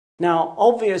Now,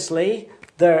 obviously,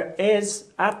 there is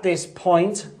at this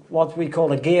point what we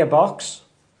call a gearbox,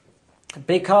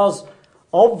 because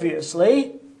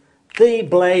obviously the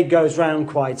blade goes round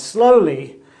quite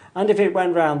slowly, and if it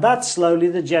went round that slowly,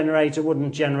 the generator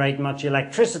wouldn't generate much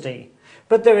electricity.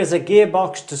 But there is a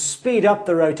gearbox to speed up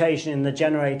the rotation in the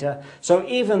generator, so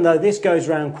even though this goes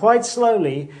round quite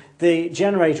slowly, the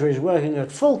generator is working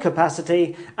at full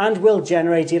capacity and will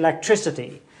generate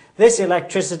electricity. This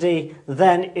electricity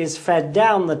then is fed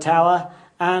down the tower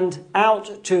and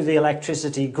out to the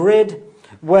electricity grid,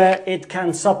 where it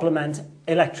can supplement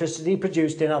electricity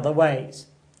produced in other ways.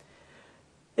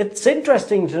 It's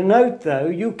interesting to note, though,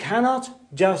 you cannot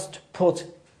just put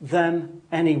them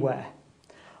anywhere.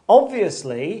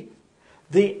 Obviously,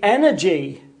 the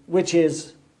energy which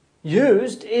is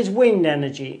used is wind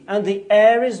energy, and the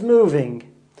air is moving.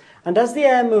 And as the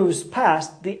air moves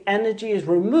past, the energy is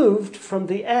removed from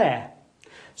the air.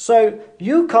 So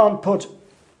you can't put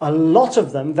a lot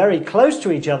of them very close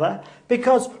to each other,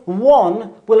 because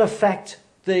one will affect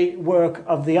the work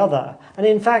of the other. And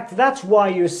in fact, that's why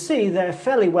you see they're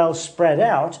fairly well spread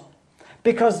out,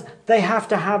 because they have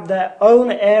to have their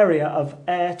own area of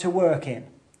air to work in.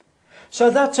 So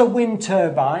that's a wind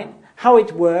turbine, how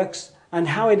it works and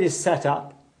how it is set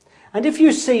up. And if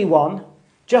you see one,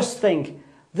 just think,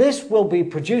 this will be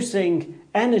producing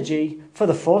energy for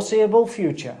the foreseeable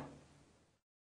future.